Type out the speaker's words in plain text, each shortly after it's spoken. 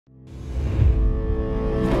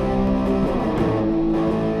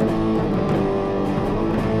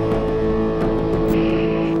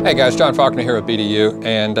Hey guys, John Faulkner here with BDU,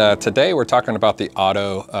 and today we're talking about the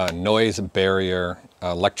OTTO noise barrier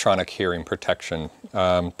electronic hearing protection.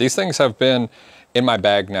 These things have been in my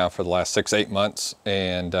bag now for the last 6-8 months,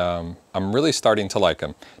 and I'm really starting to like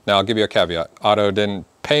them. Now I'll give you a caveat. OTTO didn't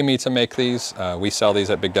pay me to make these. We sell these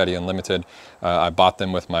at Big Daddy Unlimited. I bought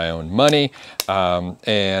them with my own money.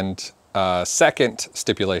 Second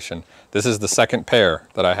stipulation, this is the second pair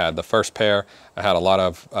that I had. The first pair, I had a lot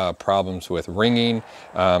of problems with ringing,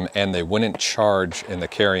 and they wouldn't charge in the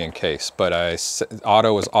carrying case. But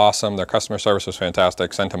OTTO was awesome. Their customer service was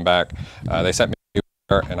fantastic. Sent them back. They sent me a new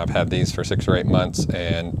pair, and I've had these for 6 or 8 months,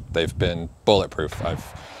 and they've been bulletproof.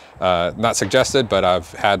 I've not suggested, but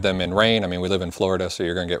I've had them in rain. I mean, we live in Florida, so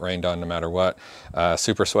you're going to get rained on no matter what.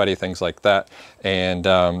 Super sweaty, things like that. And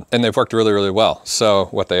they've worked really, really well. So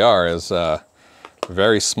what they are is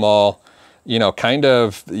very small, you know, kind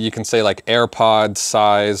of, you can say like AirPod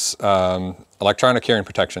size electronic hearing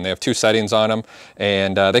protection. They have 2 settings on them,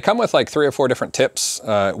 and they come with like 3 or 4 different tips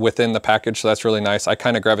within the package, so that's really nice. I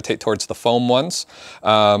kind of gravitate towards the foam ones.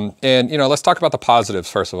 And you know, let's talk about the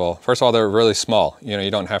positives first of all. First of all, they're really small. You know,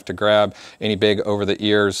 you don't have to grab any big over the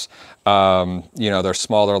ears. You know, they're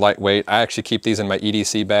small, they're lightweight. I actually keep these in my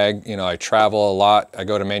EDC bag. You know, I travel a lot. I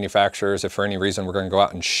go to manufacturers. If for any reason we're going to go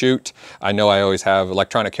out and shoot, I know I always have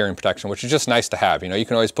electronic hearing protection, which is just nice to have. You know, you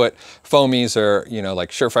can always put foamies or, you know,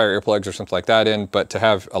 like Surefire earplugs or something like that in, but to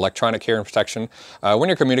have electronic hearing protection when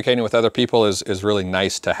you're communicating with other people is really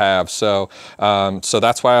nice to have. So so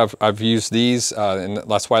that's why I've used these, and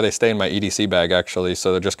that's why they stay in my EDC bag actually.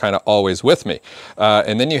 So they're just kind of always with me.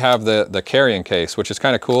 And then you have the carrying case, which is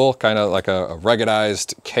kind of cool, kind of like a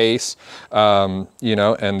ruggedized case, you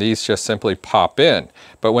know, and these just simply pop in.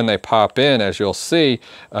 But when they pop in, as you'll see,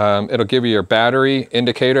 it'll give you your battery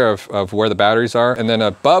indicator of where the batteries are. And then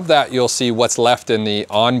above that, you'll see what's left in the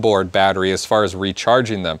onboard battery as far as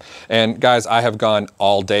recharging them. And guys, I have gone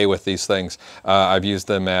all day with these things. I've used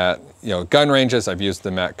them at, you know, gun ranges. I've used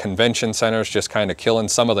them at convention centers, just kind of killing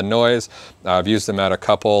some of the noise. I've used them at a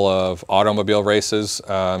couple of automobile races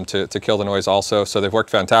to kill the noise also. So they've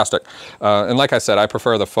worked fantastic. And like I said, I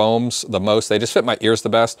prefer the foams the most. They just fit my ears the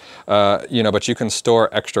best, you know, but you can store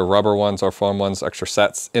extra rubber ones or foam ones, extra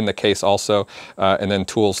sets in the case also, and then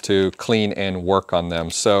tools to clean and work on them.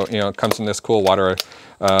 So, you know, it comes in this cool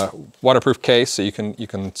waterproof case, so you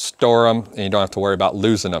can store them and you don't have to worry about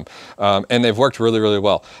losing them. And they've worked really, really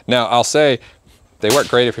well. Now, I'll say, they work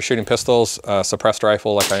great if you're shooting pistols, suppressed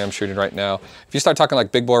rifle like I am shooting right now. If you start talking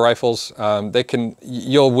like big bore rifles,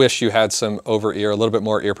 you'll wish you had some over ear, a little bit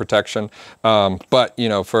more ear protection. But you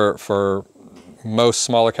know, for most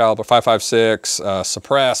smaller caliber 5.56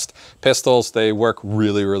 suppressed pistols, they work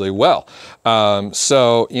really, really well.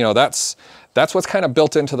 So you know, that's what's kind of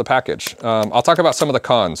built into the package. I'll talk about some of the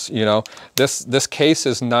cons. You know, this case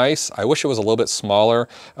is nice. I wish it was a little bit smaller.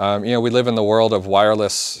 You know, we live in the world of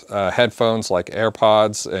wireless headphones like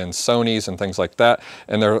AirPods and Sony's and things like that,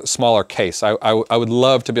 and they're a smaller case. I would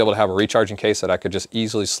love to be able to have a recharging case that I could just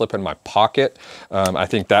easily slip in my pocket. I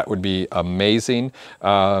think that would be amazing.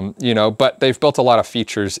 You know, but they've built a lot of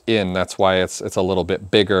features in. That's why it's a little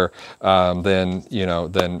bit bigger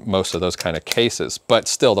than most of those kind of cases. But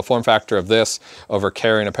still, the form factor of this over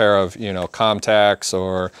carrying a pair of, you know, Comtacs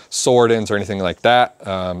or Swordens or anything like that,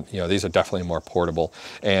 you know, these are definitely more portable.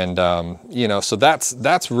 And you know, so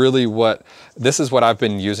that's really this is what I've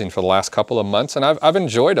been using for the last couple of months, and I've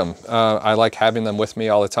enjoyed them. I like having them with me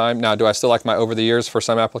all the time. Now, do I still like my over the ears for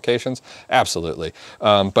some applications? Absolutely.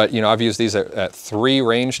 But you know, I've used these at 3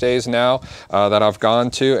 range days now that I've gone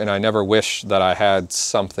to, and I never wish that I had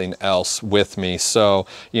something else with me. So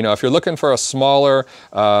you know, if you're looking for a smaller,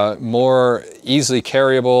 more easily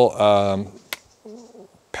carryable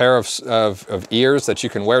pair of ears that you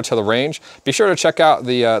can wear to the range, be sure to check out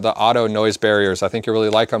the OTTO noise barriers. I think you really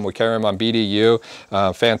like them. We carry them on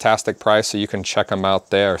BDU. Fantastic price, so you can check them out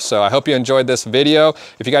there. So I hope you enjoyed this video.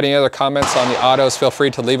 If you got any other comments on the OTTOs, feel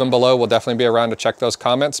free to leave them below. We'll definitely be around to check those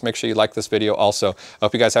comments. Make sure you like this video also. I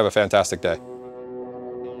hope you guys have a fantastic day.